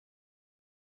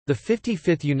The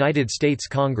 55th United States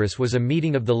Congress was a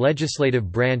meeting of the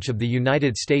legislative branch of the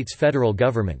United States federal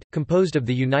government, composed of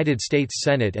the United States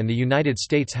Senate and the United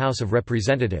States House of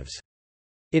Representatives.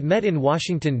 It met in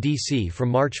Washington, D.C. from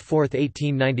March 4,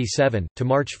 1897, to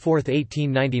March 4,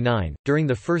 1899, during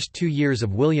the first 2 years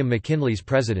of William McKinley's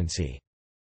presidency.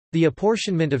 The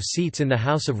apportionment of seats in the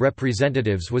House of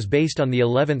Representatives was based on the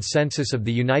 11th Census of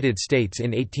the United States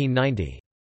in 1890.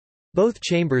 Both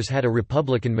chambers had a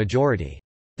Republican majority.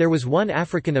 There was one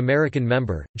African American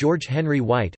member, George Henry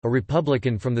White, a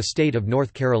Republican from the state of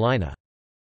North Carolina.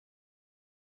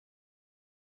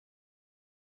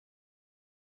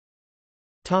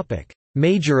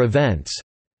 Major events.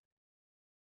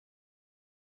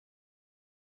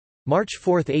 March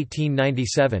 4,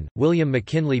 1897, William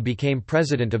McKinley became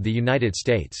President of the United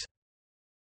States.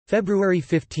 February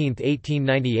 15,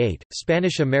 1898,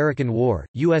 Spanish–American War,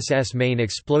 USS Maine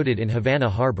exploded in Havana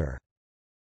Harbor.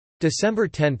 December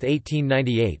 10,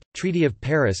 1898, Treaty of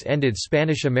Paris ended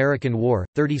Spanish–American War,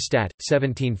 30 Stat.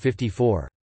 1754.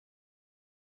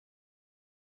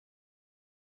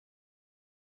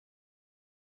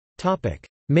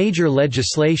 Major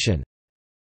legislation.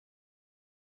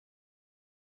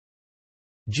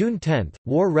 June 10,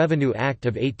 War Revenue Act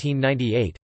of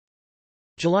 1898.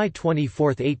 July 24,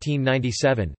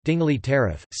 1897, Dingley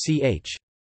Tariff, ch.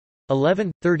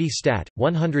 11, 30 Stat.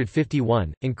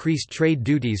 151, increased trade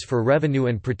duties for revenue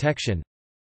and protection.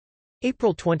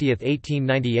 April 20,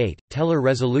 1898, Teller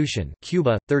Resolution,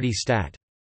 Cuba, 30 Stat.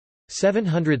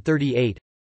 738.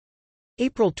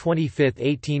 April 25,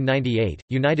 1898,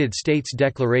 United States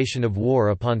Declaration of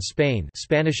War upon Spain,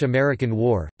 Spanish–American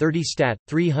War, 30 Stat.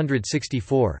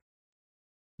 364.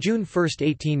 June 1,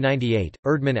 1898,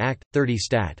 Erdman Act, 30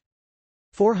 Stat.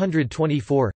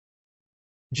 424.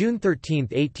 June 13,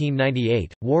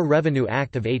 1898, War Revenue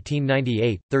Act of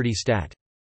 1898, 30 Stat.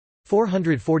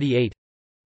 448.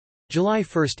 July 1,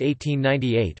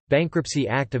 1898, Bankruptcy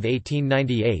Act of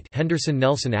 1898,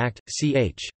 Henderson-Nelson Act,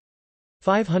 ch.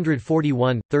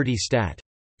 541, 30 Stat.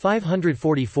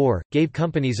 544, gave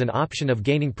companies an option of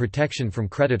gaining protection from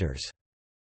creditors.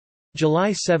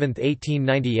 July 7,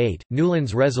 1898,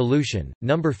 Newlands Resolution,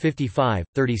 No. 55,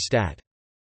 30 Stat.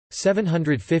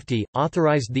 750,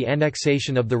 authorized the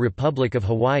annexation of the Republic of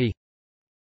Hawaii.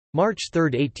 March 3,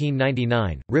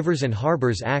 1899, Rivers and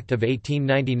Harbors Act of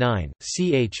 1899,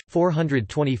 ch.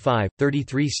 425,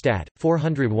 33 Stat.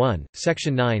 401,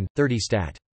 Section 9, 30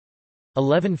 Stat.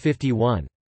 1151.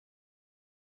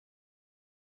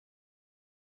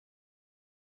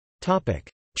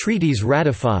 Treaties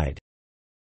ratified.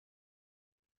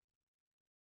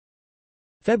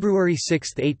 February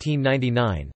 6,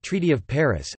 1899, Treaty of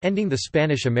Paris, ending the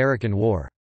Spanish–American War.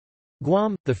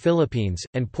 Guam, the Philippines,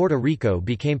 and Puerto Rico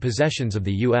became possessions of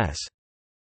the U.S.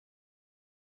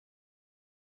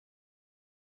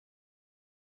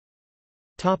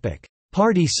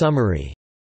 Party summary.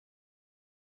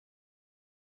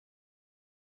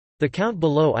 The count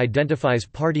below identifies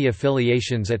party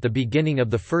affiliations at the beginning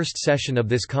of the first session of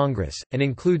this Congress, and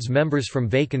includes members from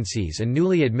vacancies and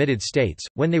newly admitted states,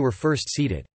 when they were first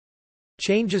seated.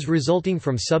 Changes resulting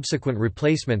from subsequent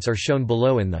replacements are shown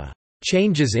below in the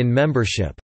 "Changes in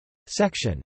Membership"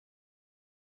 section.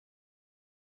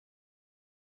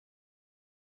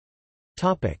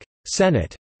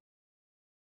 Senate.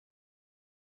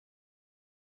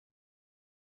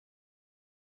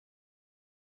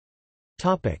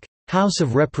 House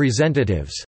of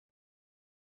Representatives.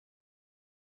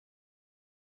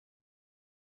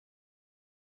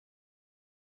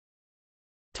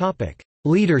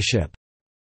 Leadership.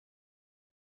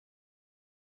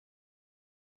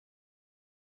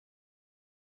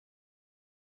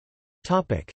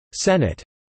 Senate.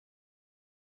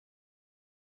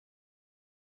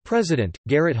 President,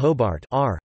 Garrett Hobart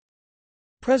R.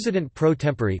 President pro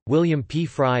tempore, William P.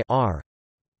 Frye R.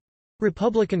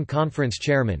 Republican Conference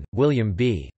Chairman, William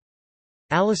B.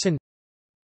 Allison.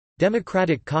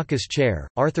 Democratic Caucus Chair,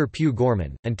 Arthur Pugh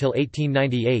Gorman, until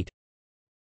 1898.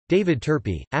 David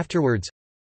Turpie, afterwards.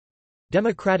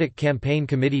 Democratic Campaign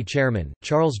Committee Chairman,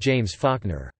 Charles James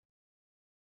Faulkner.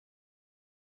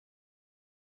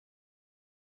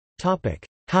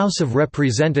 House of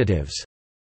Representatives.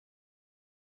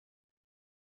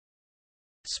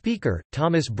 Speaker,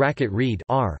 Thomas Brackett Reed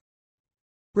R.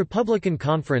 Republican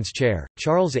Conference Chair,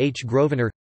 Charles H.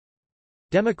 Grosvenor.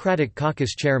 Democratic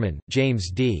Caucus Chairman, James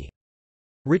D.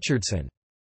 Richardson.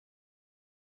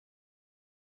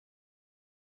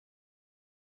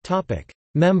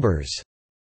 Members.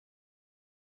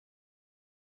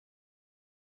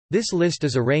 This list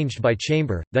is arranged by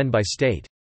chamber, then by state.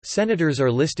 Senators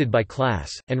are listed by class,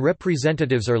 and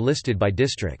representatives are listed by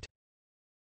district.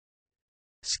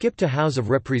 Skip to House of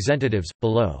Representatives,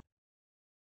 below.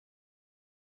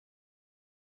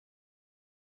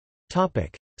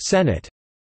 Senate.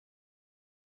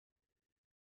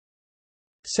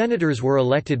 Senators were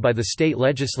elected by the state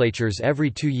legislatures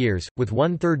every 2 years, with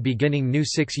one-third beginning new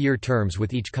 6-year terms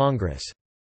with each Congress.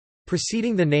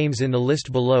 Preceding the names in the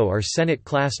list below are Senate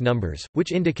class numbers,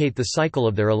 which indicate the cycle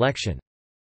of their election.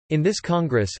 In this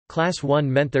Congress, Class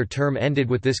 1 meant their term ended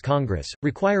with this Congress,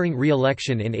 requiring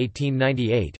re-election in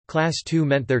 1898, Class 2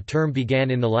 meant their term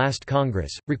began in the last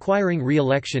Congress, requiring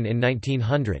re-election in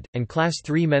 1900, and Class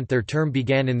 3 meant their term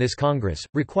began in this Congress,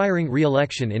 requiring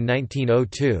re-election in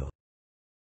 1902.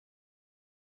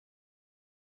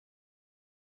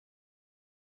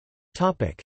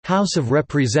 House of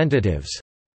Representatives.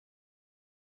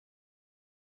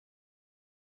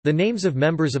 The names of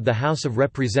members of the House of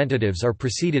Representatives are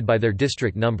preceded by their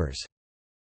district numbers.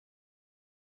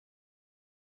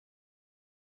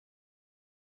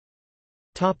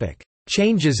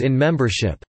 Changes in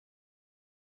membership.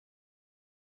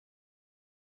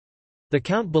 The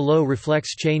count below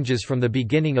reflects changes from the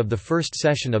beginning of the first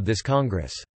session of this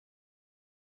Congress.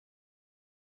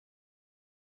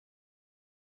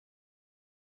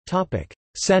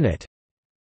 Senate.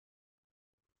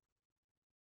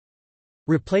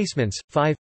 Replacements,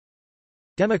 5.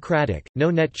 Democratic,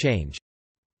 no net change.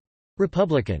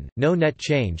 Republican, no net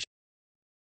change.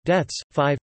 Deaths,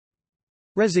 5.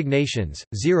 Resignations,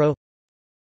 0.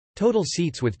 Total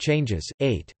seats with changes,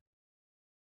 8.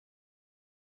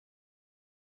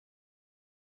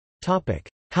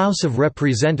 House of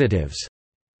Representatives.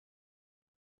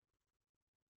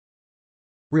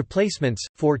 Replacements,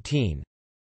 14.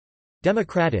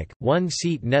 Democratic, 1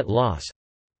 seat net loss.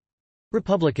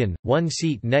 Republican, 1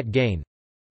 seat net gain.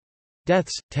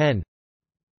 Deaths, 10.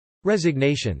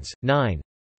 Resignations, 9.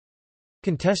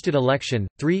 Contested election,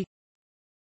 3.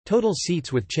 Total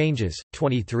seats with changes,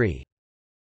 23.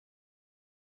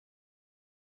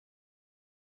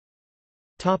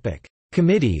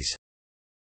 Committees.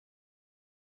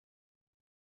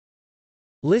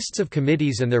 Lists of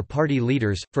committees and their party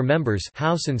leaders, for members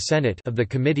House and Senate of the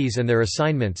committees and their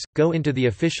assignments, go into the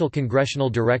official congressional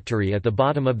directory at the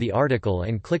bottom of the article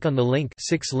and click on the link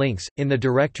 6 links. In the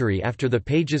directory after the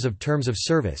pages of terms of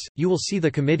service, you will see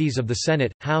the committees of the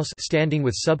Senate, House standing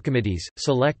with subcommittees,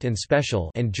 select and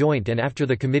special and joint, and after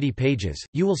the committee pages,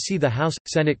 you will see the House,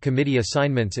 Senate committee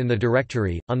assignments in the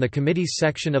directory. On the committees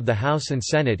section of the House and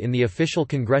Senate in the official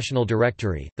congressional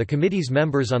directory, the committee's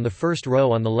members on the first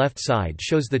row on the left side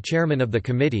shows the chairman of the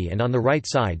committee and on the right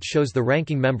side shows the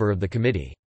ranking member of the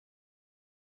committee.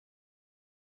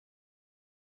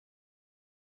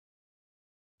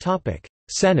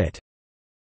 Senate.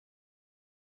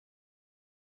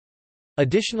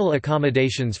 Additional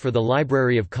accommodations for the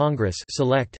Library of Congress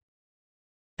select.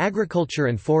 Agriculture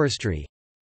and Forestry.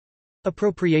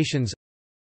 Appropriations.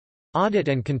 Audit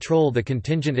and control the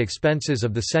contingent expenses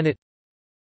of the Senate.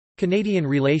 Canadian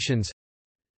relations.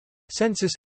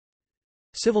 Census.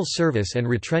 Civil service and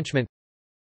retrenchment.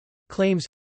 Claims.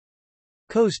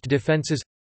 Coast defenses.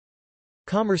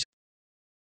 Commerce.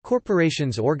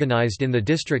 Corporations organized in the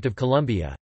District of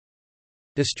Columbia.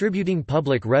 Distributing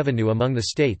public revenue among the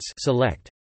states select.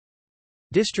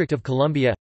 District of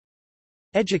Columbia.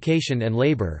 Education and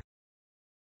labor.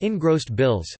 Engrossed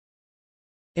bills.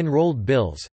 Enrolled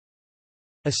bills.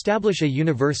 Establish a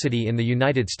university in the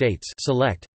United States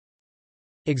select.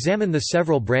 Examine the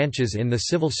several branches in the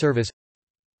civil service.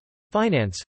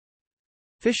 Finance.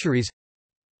 Fisheries.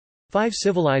 5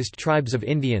 civilized tribes of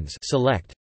Indians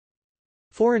select.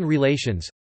 Foreign relations.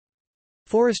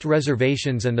 Forest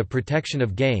reservations and the protection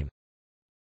of game.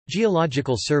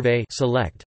 Geological survey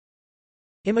select.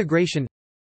 Immigration.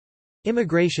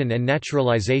 Immigration and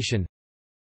naturalization.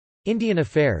 Indian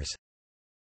affairs.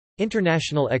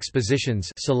 International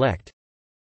expositions select.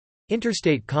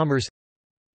 Interstate commerce.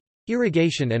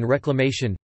 Irrigation and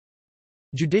reclamation.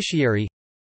 Judiciary.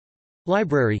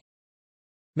 Library.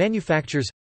 Manufactures.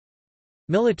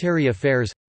 Military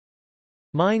affairs.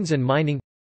 Mines and mining.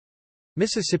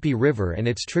 Mississippi River and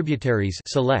its tributaries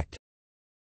select.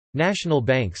 National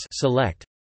banks select.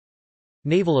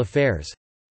 Naval affairs.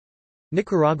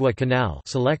 Nicaragua Canal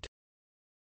select.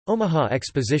 Omaha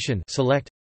Exposition select.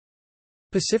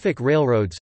 Pacific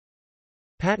Railroads.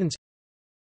 Patents.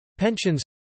 Pensions.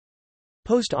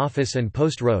 Post Office and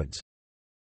Post Roads.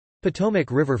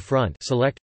 Potomac River Front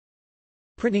select.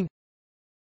 Printing.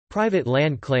 Private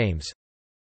land claims.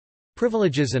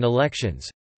 Privileges and elections.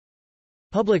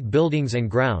 Public buildings and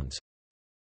grounds.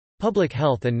 Public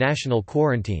health and national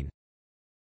quarantine.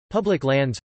 Public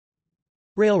lands.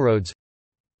 Railroads.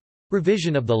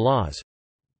 Revision of the laws.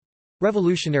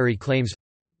 Revolutionary claims.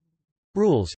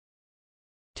 Rules.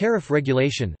 Tariff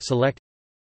regulation select.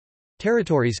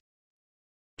 Territories.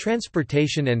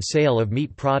 Transportation and sale of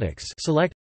meat products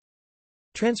select.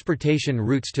 Transportation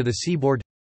routes to the seaboard.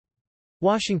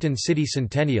 Washington City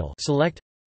Centennial select.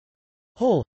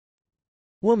 Whole.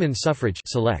 Woman suffrage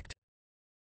select.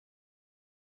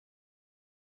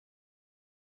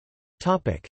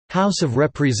 Topic: House of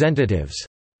Representatives.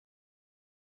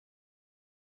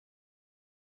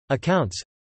 Accounts.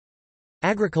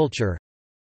 Agriculture.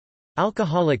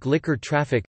 Alcoholic liquor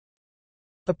traffic.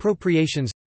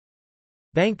 Appropriations.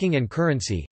 Banking and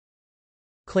currency.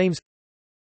 Claims.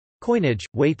 Coinage,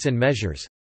 weights and measures.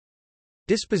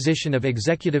 Disposition of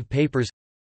executive papers.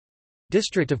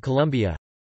 District of Columbia.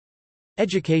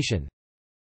 Education.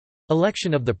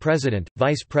 Election of the President,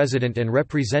 Vice President and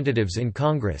Representatives in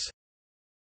Congress.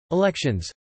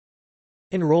 Elections.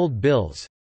 Enrolled bills.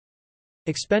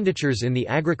 Expenditures in the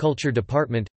Agriculture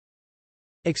Department.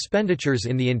 Expenditures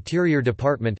in the Interior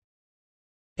Department.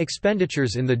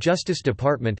 Expenditures in the Justice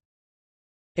Department.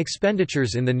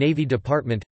 Expenditures in the Navy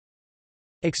Department.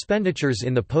 Expenditures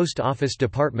in the Post Office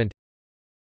Department.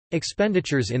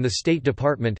 Expenditures in the State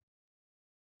Department.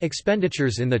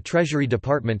 Expenditures in the Treasury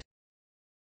Department.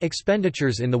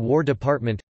 Expenditures in the War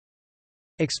Department.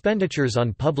 Expenditures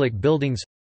on public buildings.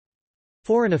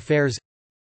 Foreign affairs.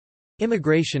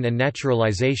 Immigration and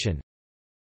naturalization.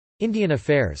 Indian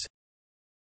affairs.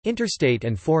 Interstate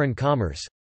and foreign commerce.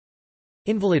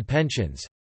 Invalid pensions.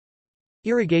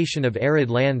 Irrigation of arid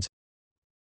lands.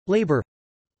 Labor.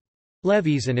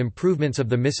 Levees and improvements of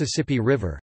the Mississippi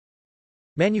River.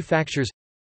 Manufactures.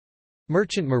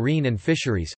 Merchant marine and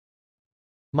fisheries.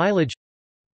 Mileage.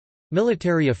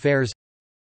 Military affairs.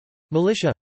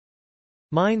 Militia.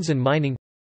 Mines and mining.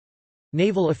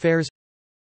 Naval affairs.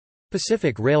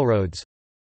 Pacific Railroads.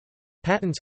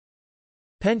 Patents.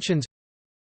 Pensions.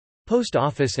 Post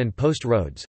office and post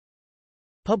roads.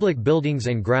 Public buildings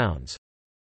and grounds.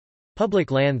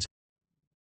 Public lands.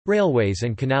 Railways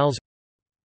and canals.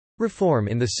 Reform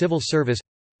in the civil service.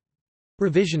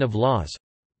 Revision of laws.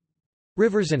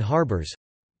 Rivers and harbors.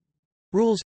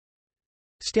 Rules.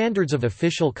 Standards of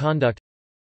official conduct.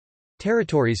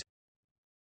 Territories.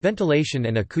 Ventilation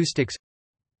and acoustics.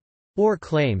 War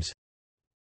claims.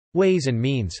 Ways and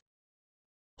means.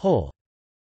 Whole.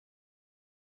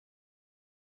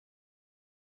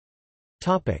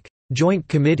 Topic: Joint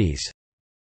committees.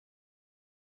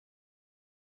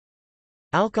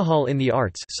 Alcohol in the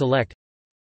arts select.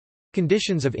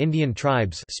 Conditions of Indian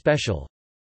tribes special.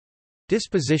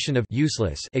 Disposition of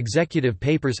useless executive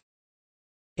papers.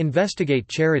 Investigate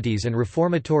charities and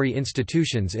reformatory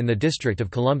institutions in the District of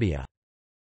Columbia.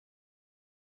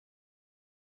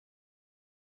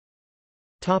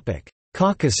 Topic: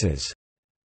 Caucuses.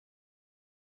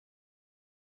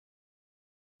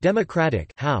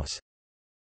 Democratic House.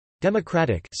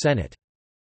 Democratic Senate.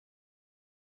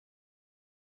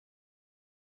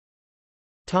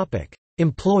 Topic: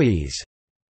 Employees.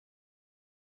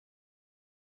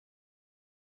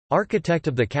 Architect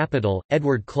of the Capitol,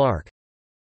 Edward Clark.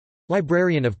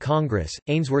 Librarian of Congress,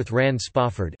 Ainsworth Rand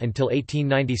Spofford until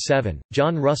 1897,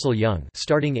 John Russell Young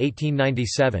starting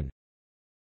 1897.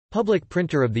 Public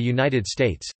Printer of the United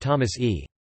States, Thomas E.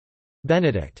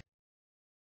 Benedict.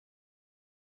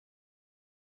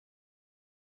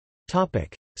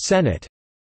 Topic: Senate.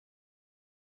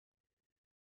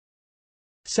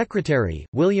 Secretary,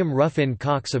 William Ruffin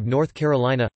Cox of North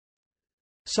Carolina.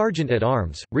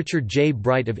 Sergeant-at-Arms, Richard J.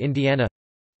 Bright of Indiana.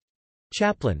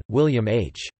 Chaplain, William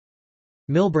H.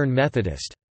 Milburn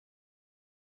Methodist.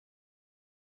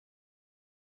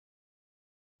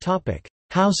 Topic: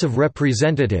 House of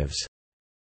Representatives.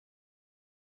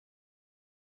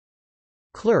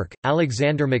 Clerk,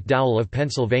 Alexander McDowell of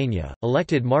Pennsylvania,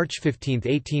 elected March 15,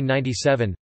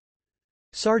 1897.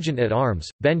 Sergeant-at-Arms,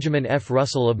 Benjamin F.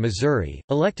 Russell of Missouri,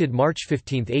 elected March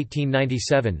 15,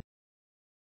 1897.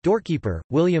 Doorkeeper,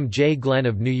 William J. Glenn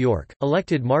of New York,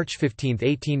 elected March 15,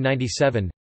 1897.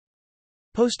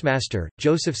 Postmaster,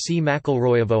 Joseph C.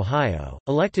 McElroy of Ohio,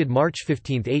 elected March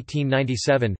 15,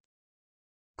 1897.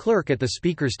 Clerk at the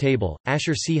Speaker's Table,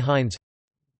 Asher C. Hines.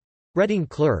 Reading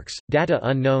Clerks, data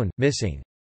unknown, missing.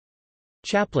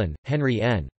 Chaplain, Henry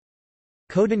N.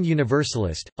 Coden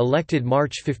Universalist, elected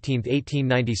March 15,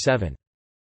 1897.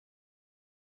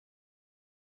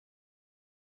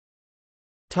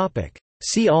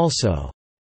 See also: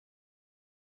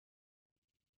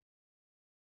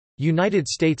 United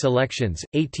States elections,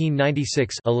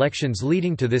 1896 elections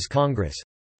leading to this Congress.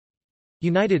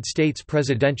 United States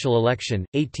presidential election,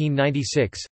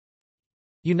 1896.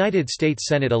 United States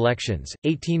Senate elections,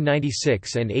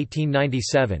 1896 and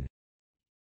 1897.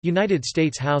 United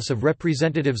States House of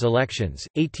Representatives elections,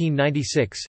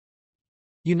 1896.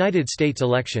 United States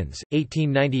elections,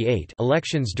 1898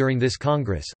 elections during this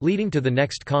Congress, leading to the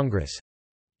next Congress.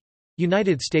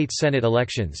 United States Senate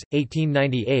elections,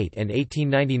 1898 and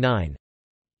 1899.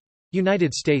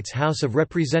 United States House of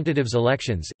Representatives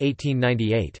elections,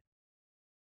 1898.